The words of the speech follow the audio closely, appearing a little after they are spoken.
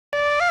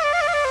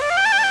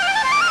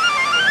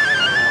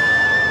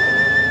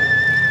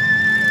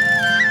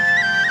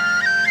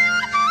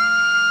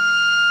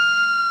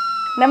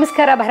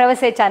ನಮಸ್ಕಾರ,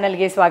 ಭರವಸೆ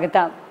ಚಾನಲ್ಗೆ ಸ್ವಾಗತ.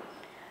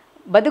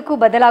 ಬದುಕು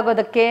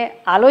ಬದಲಾಗೋದಕ್ಕೆ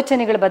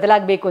ಆಲೋಚನೆಗಳು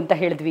ಬದಲಾಗಬೇಕು ಅಂತ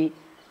ಹೇಳಿದ್ವಿ.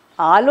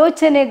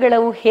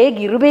 ಆಲೋಚನೆಗಳು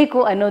ಹೇಗಿರಬೇಕು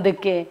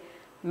ಅನ್ನೋದಕ್ಕೆ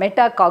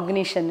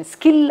ಮೆಟಾಕಾಗ್ನಿಷನ್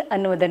ಸ್ಕಿಲ್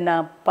ಅನ್ನೋದನ್ನು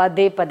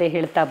ಪದೇ ಪದೇ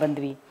ಹೇಳ್ತಾ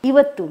ಬಂದ್ವಿ.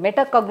 ಇವತ್ತು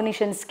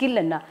ಮೆಟಾಕಾಗ್ನಿಷನ್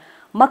ಸ್ಕಿಲ್ಲನ್ನು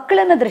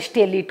ಮಕ್ಕಳನ್ನ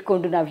ದೃಷ್ಟಿಯಲ್ಲಿ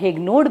ಇಟ್ಕೊಂಡು ನಾವು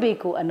ಹೇಗೆ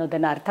ನೋಡಬೇಕು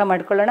ಅನ್ನೋದನ್ನು ಅರ್ಥ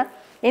ಮಾಡ್ಕೊಳ್ಳೋಣ.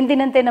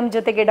 ಎಂದಿನಂತೆ ನಮ್ಮ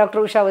ಜೊತೆಗೆ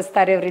ಡಾಕ್ಟರ್ ಉಷಾ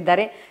ವಸ್ತಾರೆ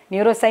ಅವರಿದ್ದಾರೆ.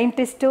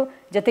 ನ್ಯೂರೋ-ಸೈಂಟಿಸ್ಟು,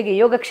 ಜೊತೆಗೆ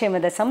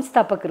ಯೋಗಕ್ಷೇಮದ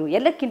ಸಂಸ್ಥಾಪಕರು.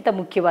 ಎಲ್ಲಕ್ಕಿಂತ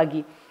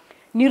ಮುಖ್ಯವಾಗಿ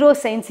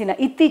ನ್ಯೂರೋ-ಸೈನ್ಸಿನ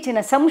ಇತ್ತೀಚಿನ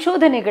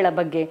ಸಂಶೋಧನೆಗಳ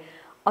ಬಗ್ಗೆ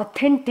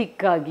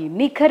ಅಥೆಂಟಿಕ್ ಆಗಿ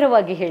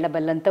ನಿಖರವಾಗಿ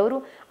ಹೇಳಬಲ್ಲಂಥವರು.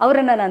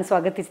 ಅವರನ್ನು ನಾನು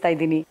ಸ್ವಾಗತಿಸ್ತಾ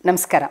ಇದ್ದೀನಿ.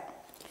 ನಮಸ್ಕಾರ.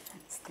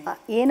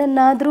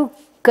 ಏನನ್ನಾದರೂ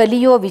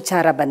ಕಲಿಯೋ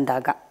ವಿಚಾರ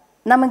ಬಂದಾಗ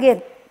ನಮಗೆ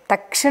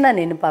ತಕ್ಷಣ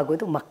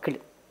ನೆನಪಾಗೋದು ಮಕ್ಕಳು.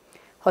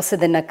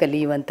 ಹೊಸದನ್ನು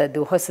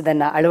ಕಲಿಯುವಂಥದ್ದು,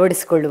 ಹೊಸದನ್ನು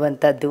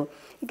ಅಳವಡಿಸ್ಕೊಳ್ಳುವಂಥದ್ದು.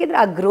 ಏಕೆಂದರೆ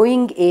ಆ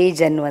ಗ್ರೋಯಿಂಗ್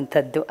ಏಜ್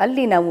ಅನ್ನುವಂಥದ್ದು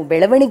ಅಲ್ಲಿ ನಾವು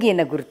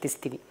ಬೆಳವಣಿಗೆಯನ್ನು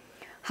ಗುರುತಿಸ್ತೀವಿ.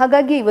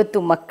 ಹಾಗಾಗಿ ಇವತ್ತು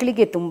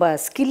ಮಕ್ಕಳಿಗೆ ತುಂಬ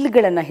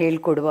ಸ್ಕಿಲ್ಗಳನ್ನು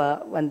ಹೇಳ್ಕೊಡುವ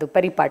ಒಂದು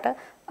ಪರಿಪಾಠ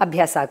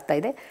ಅಭ್ಯಾಸ ಆಗ್ತಾ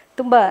ಇದೆ.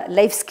 ತುಂಬ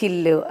ಲೈಫ್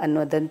ಸ್ಕಿಲ್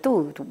ಅನ್ನೋದಂತೂ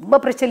ತುಂಬ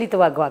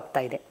ಪ್ರಚಲಿತವಾಗೂ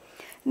ಆಗ್ತಾ ಇದೆ.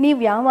 ನೀವು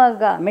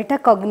ಯಾವಾಗ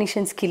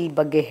ಮೆಟಾಕಾಗ್ನಿಷನ್ ಸ್ಕಿಲ್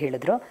ಬಗ್ಗೆ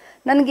ಹೇಳಿದ್ರೋ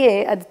ನನಗೆ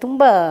ಅದು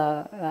ತುಂಬ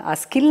ಆ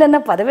ಸ್ಕಿಲ್ಲನ್ನು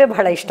ಪದವೇ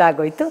ಬಹಳ ಇಷ್ಟ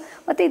ಆಗೋಯಿತು.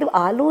 ಮತ್ತು ಇದು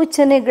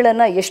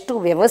ಆಲೋಚನೆಗಳನ್ನು ಎಷ್ಟು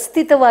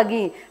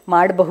ವ್ಯವಸ್ಥಿತವಾಗಿ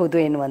ಮಾಡಬಹುದು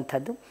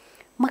ಎನ್ನುವಂಥದ್ದು.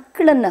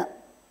 ಮಕ್ಕಳನ್ನು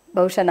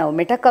ಬಹುಶಃ ನಾವು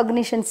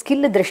ಮೆಟಾಕಾಗ್ನಿಷನ್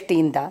ಸ್ಕಿಲ್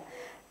ದೃಷ್ಟಿಯಿಂದ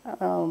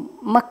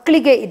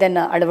ಮಕ್ಕಳಿಗೆ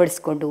ಇದನ್ನು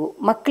ಅಳವಡಿಸ್ಕೊಂಡು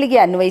ಮಕ್ಕಳಿಗೆ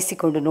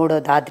ಅನ್ವಯಿಸಿಕೊಂಡು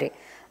ನೋಡೋದಾದರೆ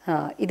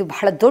ಇದು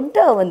ಬಹಳ ದೊಡ್ಡ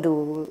ಒಂದು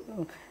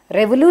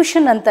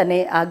ರೆವಲ್ಯೂಷನ್ ಅಂತಲೇ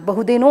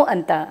ಆಗಬಹುದೇನೋ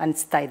ಅಂತ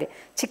ಅನಿಸ್ತಾ ಇದೆ.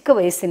 ಚಿಕ್ಕ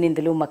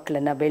ವಯಸ್ಸಿನಿಂದಲೂ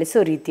ಮಕ್ಕಳನ್ನು ಬೆಳೆಸೋ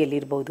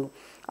ರೀತಿಯಲ್ಲಿರ್ಬೋದು,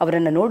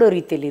 ಅವರನ್ನು ನೋಡೋ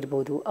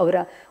ರೀತಿಯಲ್ಲಿರ್ಬೋದು, ಅವರ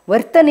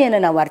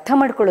ವರ್ತನೆಯನ್ನು ನಾವು ಅರ್ಥ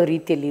ಮಾಡ್ಕೊಳ್ಳೋ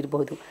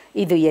ರೀತಿಯಲ್ಲಿರ್ಬೋದು.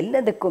 ಇದು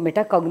ಎಲ್ಲದಕ್ಕೂ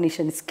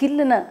ಮೆಟಾಕಾಗ್ನಿಷನ್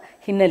ಸ್ಕಿಲ್ನ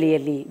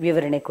ಹಿನ್ನೆಲೆಯಲ್ಲಿ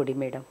ವಿವರಣೆ ಕೊಡಿ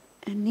ಮೇಡಮ್.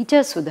 ನಿಜ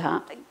ಸುಧಾ,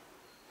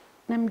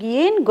 ನಮ್ಗೆ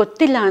ಏನು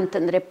ಗೊತ್ತಿಲ್ಲ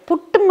ಅಂತಂದರೆ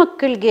ಪುಟ್ಟ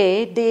ಮಕ್ಕಳಿಗೆ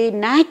they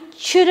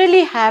naturally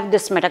have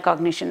this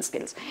metacognition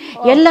skills.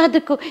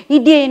 ಎಲ್ಲದಕ್ಕೂ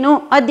ಇದೇನೋ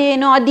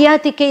ಅದೇನೋ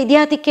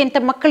ಇದ್ಯಾತಿಕೆ ಅಂತ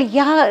ಮಕ್ಕಳು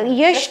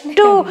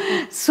ಎಷ್ಟು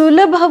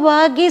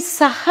ಸುಲಭವಾಗಿ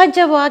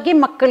ಸಹಜವಾಗಿ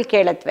ಮಕ್ಕಳು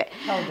ಕೇಳತ್ವೆ.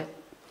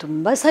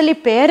 ತುಂಬ ಸಲ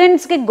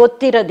ಪೇರೆಂಟ್ಸ್ಗೆ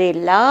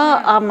ಗೊತ್ತಿರೋದಿಲ್ಲ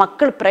ಆ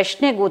ಮಕ್ಕಳ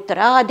ಪ್ರಶ್ನೆಗೆ ಉತ್ತರ.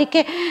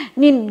 ಅದಕ್ಕೆ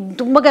ನೀನು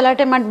ತುಂಬ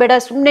ಗಲಾಟೆ ಮಾಡಬೇಡ,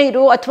 ಸುಮ್ಮನೆ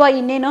ಇರು, ಅಥವಾ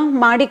ಇನ್ನೇನೋ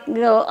ಮಾಡಿ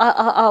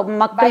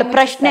ಮಕ್ಕಳ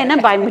ಪ್ರಶ್ನೆನ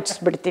ಬಾಯಿ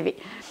ಮುಚ್ಚಿಸ್ಬಿಡ್ತೀವಿ.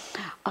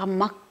 ಆ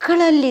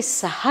ಮಕ್ಕಳಲ್ಲಿ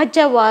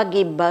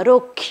ಸಹಜವಾಗಿ ಬರೋ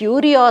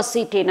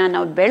ಕ್ಯೂರಿಯಾಸಿಟಿನ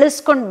ನಾವು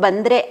ಬೆಳೆಸ್ಕೊಂಡು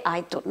ಬಂದರೆ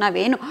ಆಯಿತು.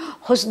 ನಾವೇನು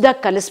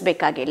ಹೊಸದಾಗಿ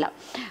ಕಲಿಸ್ಬೇಕಾಗಿಲ್ಲ.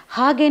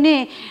 ಹಾಗೆಯೇ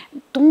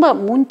ತುಂಬ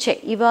ಮುಂಚೆ,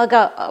 ಇವಾಗ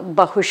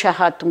ಬಹುಶಃ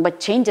ತುಂಬ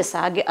ಚೇಂಜಸ್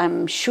ಆಗಿ ಐ ಆಮ್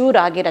ಶ್ಯೂರ್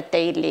ಆಗಿರುತ್ತೆ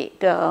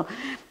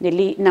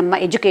ಇಲ್ಲಿ ನಮ್ಮ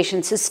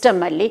ಎಜುಕೇಷನ್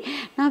ಸಿಸ್ಟಮಲ್ಲಿ.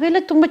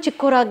 ನಾವೆಲ್ಲ ತುಂಬ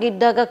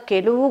ಚಿಕ್ಕವರಾಗಿದ್ದಾಗ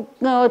ಕೆಲವು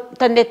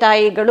ತಂದೆ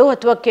ತಾಯಿಗಳು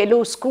ಅಥವಾ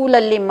ಕೆಲವು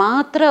ಸ್ಕೂಲಲ್ಲಿ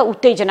ಮಾತ್ರ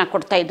ಉತ್ತೇಜನ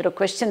ಕೊಡ್ತಾಯಿದ್ರು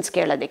ಕ್ವೆಶ್ಚನ್ಸ್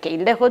ಕೇಳೋದಕ್ಕೆ.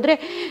 ಇಲ್ಲದೆ ಹೋದರೆ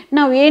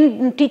ನಾವು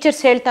ಏನು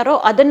ಟೀಚರ್ಸ್ ಹೇಳ್ತಾರೋ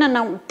ಅದನ್ನು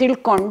ನಾವು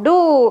ತಿಳ್ಕೊಂಡು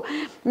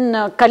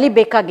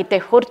ಕಲಿಬೇಕಾಗಿತ್ತೆ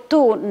ಹೊರತು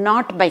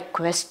ನಾಟ್ ಬೈ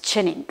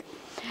ಕ್ವೆಶ್ಚನಿಂಗ್.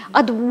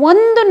 ಅದು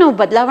ಒಂದು ನಾವು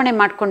ಬದಲಾವಣೆ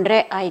ಮಾಡಿಕೊಂಡ್ರೆ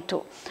ಆಯಿತು.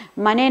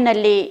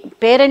 ಮನೆಯಲ್ಲಿ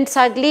ಪೇರೆಂಟ್ಸ್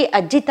ಆಗಲಿ,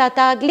 ಅಜ್ಜಿ ತಾತ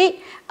ಆಗಲಿ,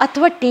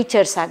 ಅಥವಾ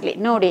ಟೀಚರ್ಸ್ ಆಗಲಿ,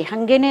 ನೋಡಿ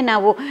ಹಾಗೇ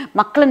ನಾವು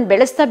ಮಕ್ಕಳನ್ನ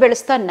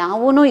ಬೆಳೆಸ್ತಾ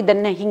ನಾವೂ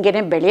ಇದನ್ನು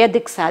ಹೀಗೇ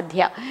ಬೆಳೆಯೋದಕ್ಕೆ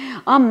ಸಾಧ್ಯ.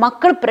 ಆ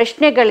ಮಕ್ಕಳ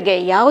ಪ್ರಶ್ನೆಗಳಿಗೆ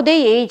ಯಾವುದೇ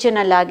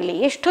ಏಜ್ನಲ್ಲಾಗಲಿ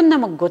ಎಷ್ಟೊಂದು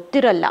ನಮಗೆ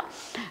ಗೊತ್ತಿರಲ್ಲ.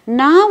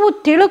 ನಾವು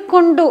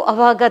ತಿಳ್ಕೊಂಡು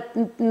ಅವಾಗ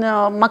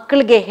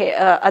ಮಕ್ಕಳಿಗೆ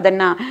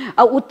ಅದನ್ನು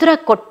ಉತ್ತರ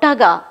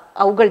ಕೊಟ್ಟಾಗ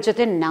ಅವುಗಳ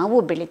ಜೊತೆ ನಾವು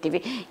ಬೆಳಿತೀವಿ.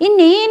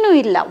 ಇನ್ನೇನು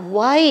ಇಲ್ಲ.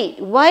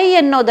 ವೈ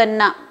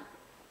ಅನ್ನೋದನ್ನು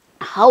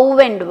ಹೌ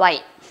ಆ್ಯಂಡ್ ವೈ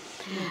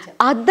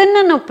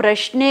ಅದನ್ನು ನಾವು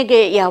ಪ್ರಶ್ನೆಗೆ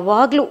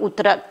ಯಾವಾಗಲೂ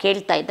ಉತ್ತರ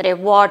ಕೇಳ್ತಾ ಇದ್ದರೆ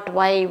what,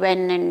 Y,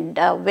 when and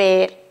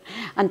where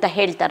ಅಂತ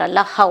ಹೇಳ್ತಾರಲ್ಲ,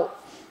 ಹೌ,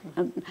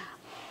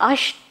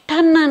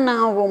 ಅಷ್ಟನ್ನು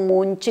ನಾವು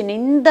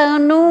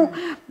ಮುಂಚಿನಿಂದನೂ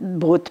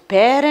ಬೋತ್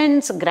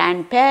ಪೇರೆಂಟ್ಸ್,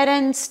 ಗ್ರ್ಯಾಂಡ್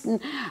ಪೇರೆಂಟ್ಸ್,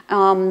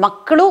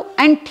 ಮಕ್ಕಳು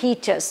ಆ್ಯಂಡ್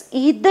ಟೀಚರ್ಸ್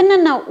ಇದನ್ನು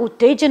ನಾವು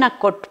ಉತ್ತೇಜನ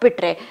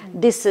ಕೊಟ್ಬಿಟ್ರೆ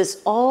this is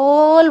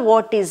all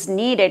what is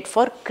needed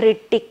for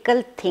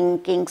critical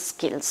thinking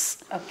skills.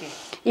 Okay,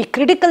 ಈ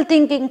critical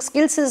thinking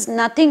skills is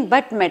nothing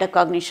but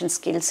metacognition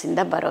ಸ್ಕಿಲ್ಸಿಂದ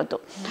ಬರೋದು.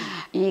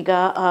 ಈಗ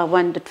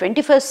ಒಂದು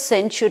 21st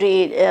ಸೆಂಚುರಿ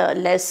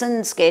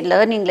ಲೆಸನ್ಸ್ಗೆ,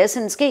 ಲರ್ನಿಂಗ್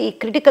ಲೆಸನ್ಸ್ಗೆ ಈ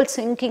critical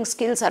thinking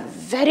skills are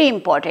very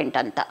important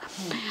ಅಂತ.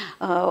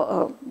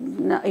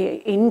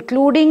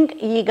 ಇನ್ಕ್ಲೂಡಿಂಗ್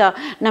ಈಗ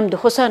ನಮ್ಮದು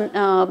ಹೊಸ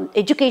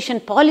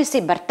ಎಜುಕೇಷನ್ ಪಾಲಿಸಿ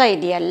ಬರ್ತಾ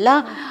ಇದೆಯಲ್ಲ,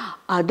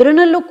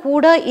 ಅದರಲ್ಲೂ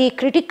ಕೂಡ ಈ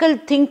critical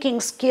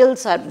thinking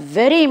skills are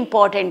very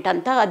important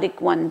ಅಂತ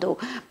ಅದಕ್ಕೆ ಒಂದು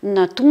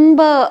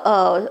ತುಂಬ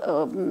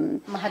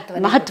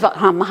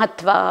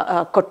ಮಹತ್ವ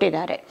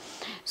ಕೊಟ್ಟಿದ್ದಾರೆ.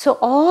 So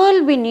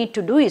all we need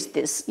to do is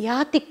this.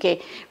 ಯಾತಕ್ಕೆ?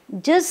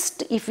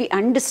 just if we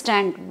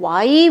understand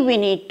why we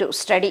need to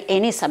study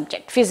any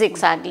subject,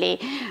 physics ಆಗಲಿ,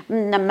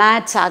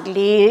 ಮ್ಯಾಥ್ಸ್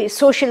ಆಗಲಿ,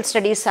 ಸೋಷಿಯಲ್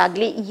ಸ್ಟಡೀಸ್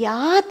ಆಗಲಿ,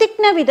 ಯಾತಕ್ಕೆ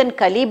ನಾವು ಇದನ್ನು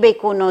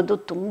ಕಲಿಬೇಕು ಅನ್ನೋದು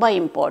ತುಂಬ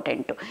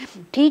ಇಂಪಾರ್ಟೆಂಟು.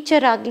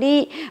 ಟೀಚರ್ ಆಗಲಿ,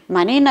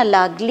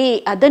 ಮನೆಯಲ್ಲಾಗಲಿ,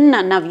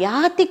 ಅದನ್ನು ನಾವು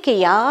ಯಾತಕ್ಕೆ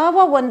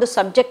ಯಾವ ಒಂದು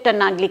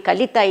ಸಬ್ಜೆಕ್ಟನ್ನಾಗಲಿ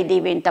ಕಲಿತಾ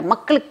ಇದ್ದೀವಿ ಅಂತ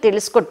ಮಕ್ಕಳಿಗೆ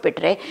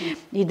ತಿಳಿಸ್ಕೊಟ್ಬಿಟ್ರೆ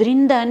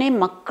ಇದರಿಂದಾನೇ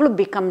ಮಕ್ಕಳು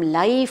ಬಿಕಮ್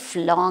ಲೈಫ್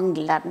ಲಾಂಗ್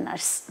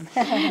ಲರ್ನರ್ಸ್.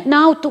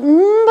 ನಾವು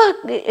ತುಂಬ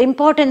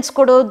ಇಂಪಾರ್ಟೆನ್ಸ್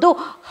ಕೊಡೋದು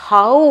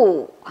how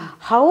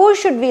how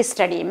should we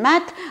study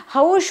math,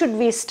 how should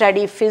we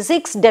study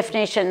physics,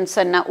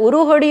 ಡೆಫಿನೇಷನ್ಸನ್ನು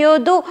ಉರು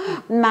ಹೊಡೆಯೋದು,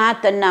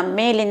 ಮ್ಯಾಥನ್ನು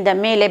ಮೇಲಿಂದ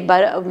ಮೇಲೆ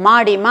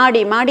ಮಾಡಿ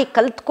ಮಾಡಿ ಮಾಡಿ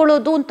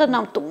ಕಲ್ತ್ಕೊಳ್ಳೋದು ಅಂತ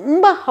ನಾವು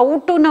ತುಂಬ ಹೌ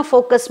ಟುನ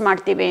ಫೋಕಸ್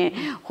ಮಾಡ್ತೀವಿ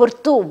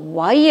ಹೊರತು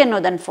ವೈ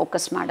ಅನ್ನೋದನ್ನು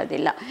ಫೋಕಸ್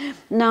ಮಾಡೋದಿಲ್ಲ.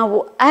 ನಾವು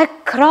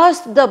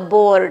across the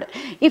board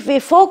if we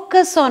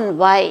focus on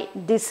Y,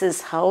 this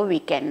is how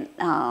we can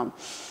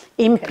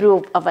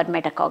improve hour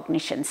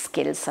metacognition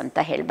skills ಅಂತ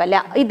ಹೇಳಬಲ್ಲೆ.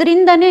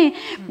 ಇದರಿಂದನೇ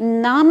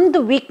ನಮ್ಮದು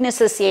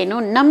ವೀಕ್ನೆಸಸ್ ಏನು,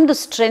 ನಮ್ಮದು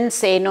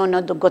ಸ್ಟ್ರೆಂತ್ಸ್ ಏನು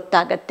ಅನ್ನೋದು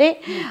ಗೊತ್ತಾಗತ್ತೆ.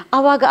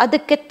 ಆವಾಗ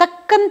ಅದಕ್ಕೆ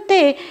ತಕ್ಕಂತೆ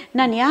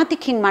ನಾನು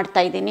ಯಾತಕ್ಕೆ ಹಿಂಗೆ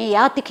ಮಾಡ್ತಾ ಇದ್ದೀನಿ,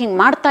 ಯಾತಕ್ಕೆ ಹಿಂಗೆ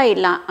ಮಾಡ್ತಾ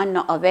ಇಲ್ಲ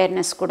ಅನ್ನೋ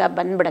ಅವೇರ್ನೆಸ್ ಕೂಡ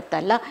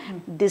ಬಂದ್ಬಿಡುತ್ತಲ್ಲ.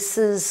 This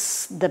is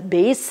the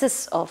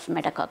basis of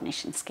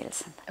metacognition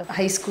skills ಅಂತ.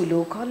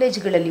 ಹೈಸ್ಕೂಲು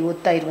ಕಾಲೇಜ್ಗಳಲ್ಲಿ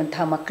ಓದ್ತಾ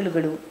ಇರುವಂತಹ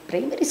ಮಕ್ಕಳುಗಳು,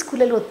 ಪ್ರೈಮರಿ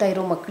ಸ್ಕೂಲಲ್ಲಿ ಓದ್ತಾ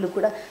ಇರೋ ಮಕ್ಕಳು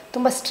ಕೂಡ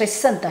ತುಂಬ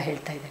ಸ್ಟ್ರೆಸ್ ಅಂತ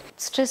ಹೇಳ್ತಾ ಇದ್ದಾರೆ.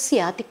 ಸ್ಟ್ರೆಸ್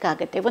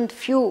ಯಾತಕ್ಕಾಗತ್ತೆ? ಒಂದು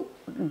ಫ್ಯೂ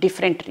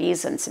ಡಿಫ್ರೆಂಟ್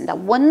ರೀಸನ್ಸಿಂದ.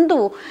 ಒಂದು,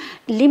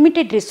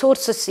 ಲಿಮಿಟೆಡ್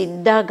ರಿಸೋರ್ಸಸ್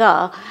ಇದ್ದಾಗ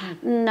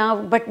ನಾವು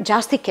ಬಟ್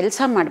ಜಾಸ್ತಿ ಕೆಲಸ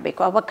ಮಾಡಬೇಕು,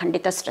 ಆವಾಗ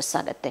ಖಂಡಿತ ಸ್ಟ್ರೆಸ್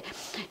ಆಗುತ್ತೆ.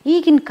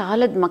 ಈಗಿನ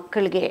ಕಾಲದ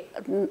ಮಕ್ಕಳಿಗೆ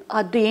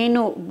ಅದು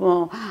ಏನು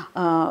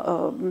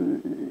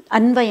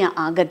ಅನ್ವಯ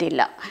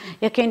ಆಗೋದಿಲ್ಲ.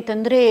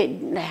 ಯಾಕೆಂತಂದರೆ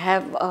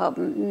have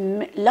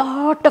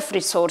lot of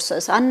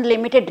resources,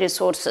 unlimited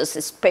resources,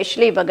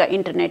 especially ಇವಾಗ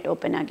ಇಂಟರ್ನೆಟ್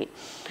ಓಪನ್ ಆಗಿ.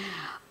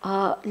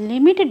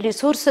 Limited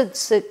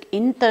resources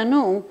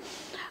ಇಂತನೂ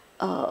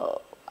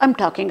I'm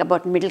talking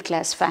about middle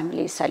class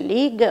families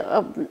ಅಲ್ಲಿ,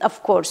 of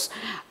course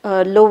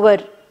lower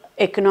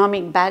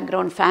economic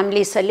background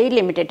families ಅಲ್ಲಿ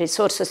ಲಿಮಿಟೆಡ್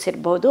ರಿಸೋರ್ಸಸ್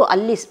ಇರ್ಬೋದು,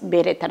 ಅಲ್ಲಿ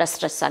ಬೇರೆ ಥರ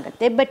ಸ್ಟ್ರೆಸ್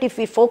ಆಗುತ್ತೆ. But if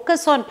we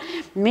focus on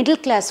middle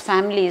class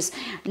families,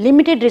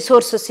 limited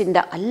ರಿಸೋರ್ಸಸ್ಸಿಂದ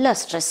ಅಲ್ಲ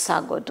ಸ್ಟ್ರೆಸ್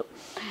ಆಗೋದು.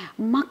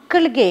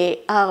 ಮಕ್ಕಳಿಗೆ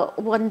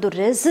ಒಂದು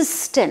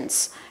ರೆಸಿಸ್ಟೆನ್ಸ್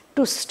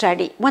ಟು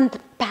ಸ್ಟಡಿ, ಒಂದು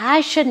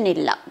ಪ್ಯಾಷನ್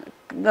ಇಲ್ಲ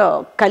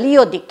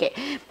ಕಲಿಯೋದಕ್ಕೆ.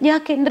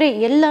 ಯಾಕೆಂದರೆ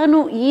ಎಲ್ಲನೂ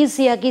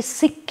ಈಸಿಯಾಗಿ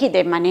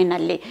ಸಿಕ್ಕಿದೆ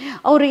ಮನೆಯಲ್ಲಿ.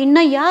 ಅವರು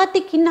ಇನ್ನು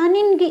ಯಾತಕ್ಕೆ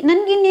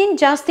ನನಗಿನ್ನೇನು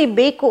ಜಾಸ್ತಿ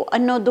ಬೇಕು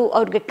ಅನ್ನೋದು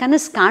ಅವ್ರಿಗೆ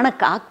ಕನಸು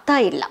ಕಾಣಕ್ಕೆ ಆಗ್ತಾ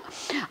ಇಲ್ಲ.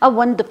 ಆ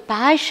ಒಂದು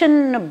ಪ್ಯಾಷನ್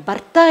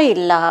ಬರ್ತಾ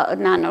ಇಲ್ಲ,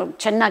 ನಾನು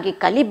ಚೆನ್ನಾಗಿ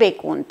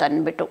ಕಲಿಬೇಕು ಅಂತ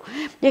ಅಂದ್ಬಿಟ್ಟು.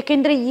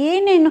 ಯಾಕೆಂದರೆ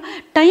ಏನೇನು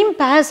ಟೈಮ್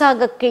ಪಾಸ್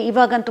ಆಗೋಕ್ಕೆ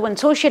ಇವಾಗಂತೂ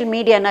ಒಂದು ಸೋಷಿಯಲ್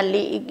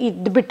ಮೀಡಿಯಾನಲ್ಲಿ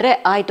ಇದ್ದುಬಿಟ್ರೆ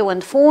ಆಯಿತು,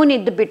 ಒಂದು phone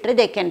ಇದ್ದುಬಿಟ್ರೆ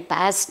they can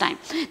pass time,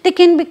 they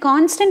can be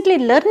constantly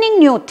learning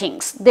new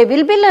things, they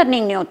will be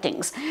learning new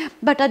things.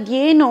 But ಅದು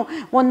ಏನು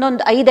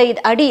ಒಂದೊಂದು 5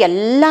 ಅಡಿ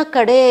ಎಲ್ಲ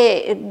ಕಡೆ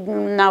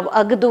ನಾವು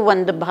ಅಗದು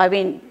ಒಂದು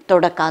ಬಾವಿ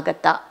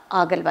ತೊಡಕ್ಕಾಗತ್ತಾ?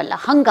 ಆಗಲ್ವಲ್ಲ.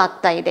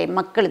 ಹಂಗಾಗ್ತಾ ಇದೆ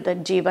ಮಕ್ಕಳದ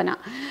ಜೀವನ.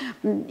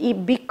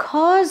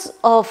 Because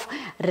of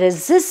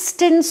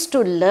resistance to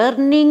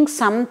learning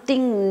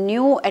something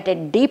new at A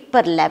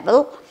deeper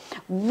level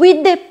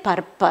with a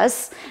purpose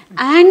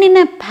and in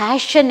a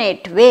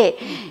passionate way.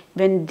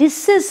 When this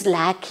is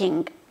lacking,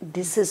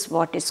 this is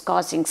what is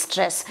causing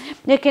stress.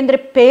 ಯಾಕೆಂದರೆ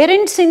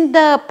ಪೇರೆಂಟ್ಸಿಂದ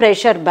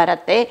ಪ್ರೆಷರ್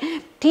ಬರುತ್ತೆ,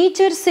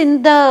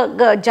 ಟೀಚರ್ಸಿಂದ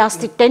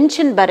ಜಾಸ್ತಿ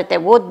ಟೆನ್ಷನ್ ಬರುತ್ತೆ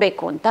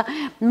ಓದಬೇಕು ಅಂತ.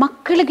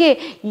 ಮಕ್ಕಳಿಗೆ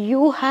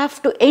you have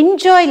to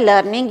enjoy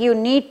learning, you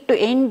need to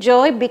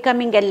enjoy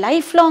becoming A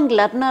life long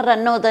learner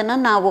ಅನ್ನೋದನ್ನು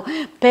ನಾವು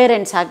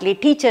parents ಆಗಲಿ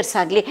ಟೀಚರ್ಸ್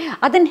ಆಗಲಿ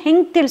ಅದನ್ನು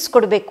ಹೆಂಗೆ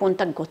ತಿಳಿಸ್ಕೊಡ್ಬೇಕು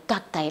ಅಂತ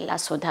ಗೊತ್ತಾಗ್ತಾ ಇಲ್ಲ.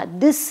 So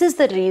this is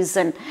the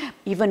reason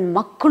even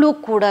ಮಕ್ಕಳು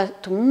ಕೂಡ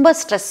ತುಂಬ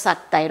ಸ್ಟ್ರೆಸ್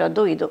ಆಗ್ತಾ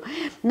ಇರೋದು ಇದು.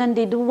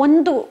 ನಂದಿದು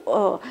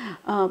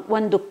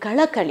ಒಂದು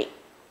ಕಳಕಳಿ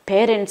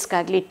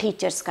ಪೇರೆಂಟ್ಸ್ಗಾಗಲಿ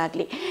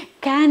ಟೀಚರ್ಸ್ಗಾಗಲಿ,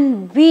 can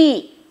we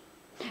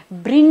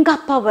bring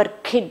up our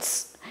kids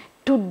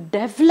to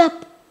develop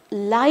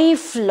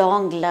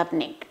lifelong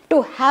learning, to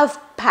have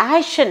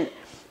passion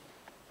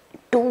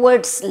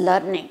towards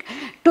learning,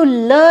 to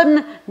learn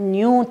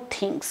new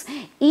things.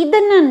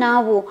 ಇದನ್ನು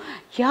ನಾವು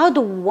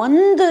ಯಾವುದು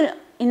ಒಂದು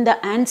ಇಂದ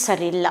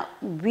ಆನ್ಸರ್ ಇಲ್ಲ.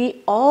 We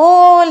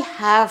all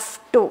have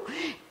to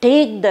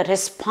take the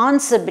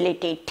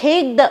responsibility,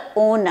 take the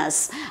onus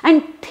and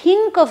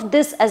think of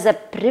this as a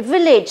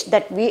privilege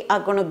that we are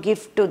going to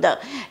give to the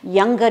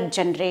younger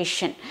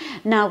generation.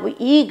 ನಾವು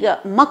ಈಗ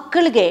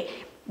ಮಕ್ಕಳಿಗೆ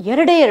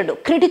ಎರಡು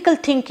ಕ್ರಿಟಿಕಲ್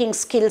ಥಿಂಕಿಂಗ್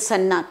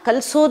ಸ್ಕಿಲ್ಸನ್ನು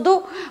ಕಲಿಸೋದು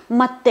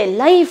ಮತ್ತು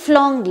ಲೈಫ್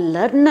ಲಾಂಗ್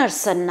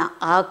ಲರ್ನರ್ಸನ್ನು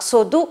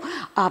ಆಗಿಸೋದು,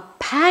 ಆ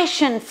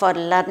passion for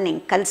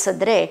learning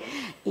ಕಲಿಸಿದ್ರೆ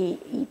ಈ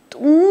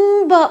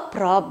ತುಂಬ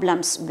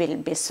problems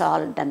will be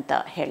solved ಅಂತ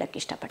ಹೇಳಕ್ಕೆ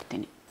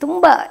ಇಷ್ಟಪಡ್ತೀನಿ.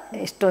 ತುಂಬ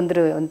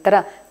ಎಷ್ಟೊಂದು ಒಂಥರ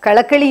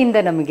ಕಳಕಳಿಯಿಂದ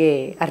ನಮಗೆ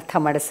ಅರ್ಥ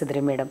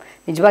ಮಾಡಿಸಿದ್ರಿ ಮೇಡಮ್.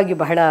 ನಿಜವಾಗಿ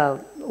ಬಹಳ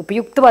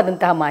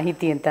ಉಪಯುಕ್ತವಾದಂತಹ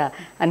ಮಾಹಿತಿ ಅಂತ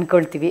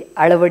ಅಂದ್ಕೊಳ್ತೀವಿ,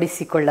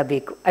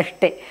 ಅಳವಡಿಸಿಕೊಳ್ಳಬೇಕು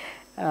ಅಷ್ಟೇ.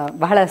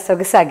 ಬಹಳ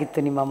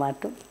ಸೊಗಸಾಗಿತ್ತು ನಿಮ್ಮ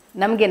ಮಾತು.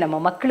 ನಮಗೆ ನಮ್ಮ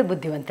ಮಕ್ಕಳು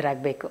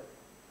ಬುದ್ಧಿವಂತರಾಗಬೇಕು,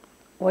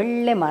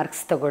 ಒಳ್ಳೆ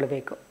ಮಾರ್ಕ್ಸ್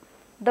ತಗೊಳ್ಬೇಕು,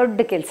 ದೊಡ್ಡ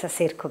ಕೆಲಸ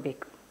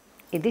ಸೇರ್ಕೋಬೇಕು,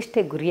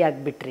 ಇದಿಷ್ಟೇ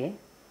ಗುರಿಯಾಗಿಬಿಟ್ರೆ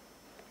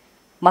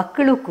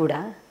ಮಕ್ಕಳು ಕೂಡ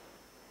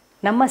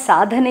ನಮ್ಮ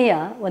ಸಾಧನೆಯ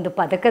ಒಂದು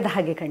ಪದಕದ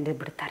ಹಾಗೆ ಕಂಡು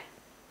ಬಿಡ್ತಾರೆ.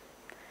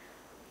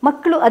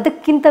 ಮಕ್ಕಳು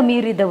ಅದಕ್ಕಿಂತ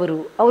ಮೀರಿದವರು,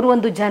 ಅವರು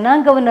ಒಂದು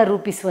ಜನಾಂಗವನ್ನು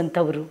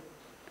ರೂಪಿಸುವಂಥವರು,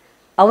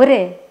 ಅವರೇ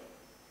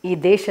ಈ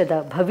ದೇಶದ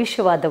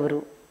ಭವಿಷ್ಯವಾದವರು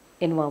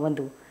ಎನ್ನುವ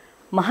ಒಂದು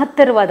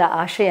ಮಹತ್ತರವಾದ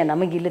ಆಶಯ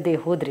ನಮಗಿಲ್ಲದೆ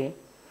ಹೋದರೆ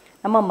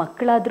ನಮ್ಮ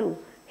ಮಕ್ಕಳಾದರೂ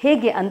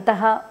ಹೇಗೆ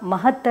ಅಂತಹ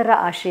ಮಹತ್ತರ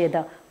ಆಶಯದ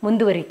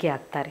ಮುಂದುವರಿಕೆ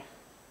ಆಗ್ತಾರೆ?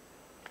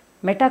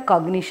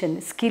 ಮೆಟಾಕಾಗ್ನಿಷನ್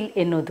ಸ್ಕಿಲ್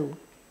ಎನ್ನುವುದು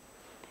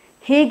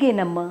ಹೇಗೆ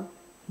ನಮ್ಮ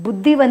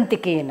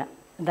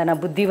ಬುದ್ಧಿವಂತಿಕೆಯನ್ನು,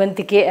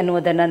 ಬುದ್ಧಿವಂತಿಕೆ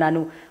ಅನ್ನುವುದನ್ನು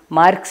ನಾನು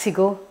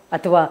ಮಾರ್ಕ್ಸಿಗೋ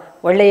ಅಥವಾ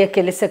ಒಳ್ಳೆಯ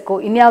ಕೆಲಸಕ್ಕೋ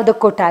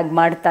ಇನ್ಯಾವುದಕ್ಕೋ ಟ್ಯಾಗ್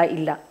ಮಾಡ್ತಾ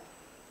ಇಲ್ಲ.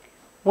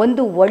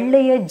 ಒಂದು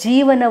ಒಳ್ಳೆಯ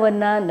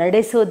ಜೀವನವನ್ನು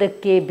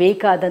ನಡೆಸೋದಕ್ಕೆ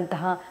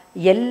ಬೇಕಾದಂತಹ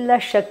ಎಲ್ಲ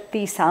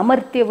ಶಕ್ತಿ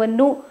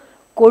ಸಾಮರ್ಥ್ಯವನ್ನು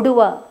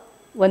ಕೊಡುವ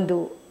ಒಂದು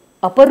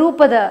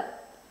ಅಪರೂಪದ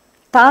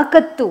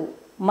ತಾಕತ್ತು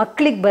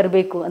ಮಕ್ಕಳಿಗೆ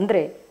ಬರಬೇಕು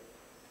ಅಂದರೆ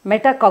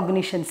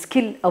ಮೆಟಾಕಾಗ್ನಿಷನ್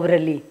ಸ್ಕಿಲ್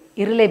ಅವರಲ್ಲಿ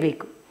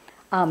ಇರಲೇಬೇಕು.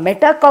 ಆ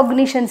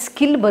ಮೆಟಾಕಾಗ್ನಿಷನ್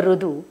ಸ್ಕಿಲ್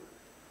ಬರೋದು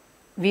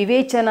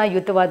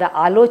ವಿವೇಚನಾಯುತವಾದ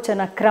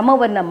ಆಲೋಚನಾ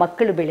ಕ್ರಮವನ್ನು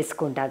ಮಕ್ಕಳು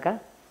ಬೆಳೆಸ್ಕೊಂಡಾಗ,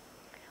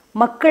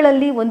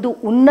 ಮಕ್ಕಳಲ್ಲಿ ಒಂದು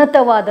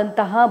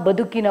ಉನ್ನತವಾದಂತಹ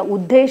ಬದುಕಿನ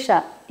ಉದ್ದೇಶ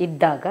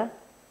ಇದ್ದಾಗ,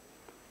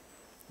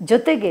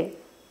 ಜೊತೆಗೆ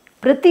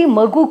ಪ್ರತಿ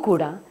ಮಗು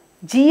ಕೂಡ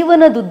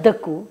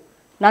ಜೀವನದುದ್ದಕ್ಕೂ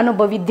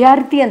ನಾನೊಬ್ಬ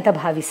ವಿದ್ಯಾರ್ಥಿ ಅಂತ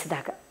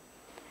ಭಾವಿಸಿದಾಗ,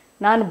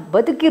 ನಾನು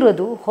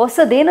ಬದುಕಿರೋದು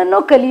ಹೊಸದೇನನ್ನೋ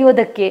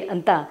ಕಲಿಯೋದಕ್ಕೆ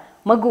ಅಂತ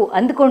ಮಗು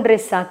ಅಂದ್ಕೊಂಡ್ರೆ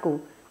ಸಾಕು,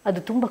 ಅದು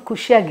ತುಂಬ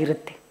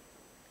ಖುಷಿಯಾಗಿರುತ್ತೆ.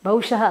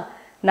 ಬಹುಶಃ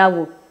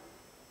ನಾವು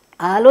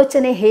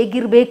ಆಲೋಚನೆ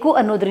ಹೇಗಿರಬೇಕು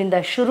ಅನ್ನೋದರಿಂದ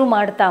ಶುರು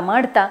ಮಾಡ್ತಾ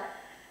ಮಾಡ್ತಾ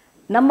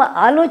ನಮ್ಮ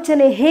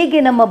ಆಲೋಚನೆ ಹೇಗೆ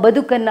ನಮ್ಮ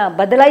ಬದುಕನ್ನು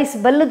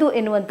ಬದಲಾಯಿಸಬಲ್ಲದು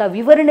ಎನ್ನುವಂಥ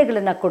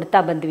ವಿವರಣೆಗಳನ್ನು ಕೊಡ್ತಾ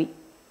ಬಂದ್ವಿ.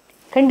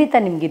 ಖಂಡಿತ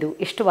ನಿಮಗಿದು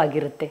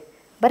ಇಷ್ಟವಾಗಿರುತ್ತೆ.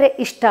 ಬರೀ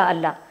ಇಷ್ಟ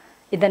ಅಲ್ಲ,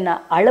 ಇದನ್ನು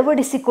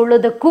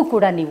ಅಳವಡಿಸಿಕೊಳ್ಳೋದಕ್ಕೂ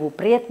ಕೂಡ ನೀವು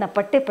ಪ್ರಯತ್ನ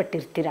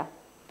ಪಟ್ಟಿರ್ತೀರ.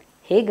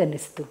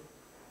 ಹೇಗನ್ನಿಸ್ತು?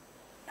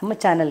 ನಮ್ಮ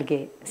ಚಾನಲ್ಗೆ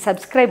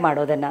ಸಬ್ಸ್ಕ್ರೈಬ್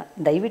ಮಾಡೋದನ್ನು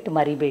ದಯವಿಟ್ಟು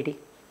ಮರಿಬೇಡಿ.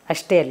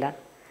 ಅಷ್ಟೇ ಅಲ್ಲ,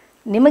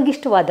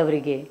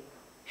 ನಿಮಗಿಷ್ಟವಾದವರಿಗೆ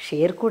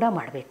ಶೇರ್ ಕೂಡ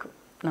ಮಾಡಬೇಕು.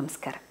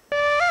 ನಮಸ್ಕಾರ.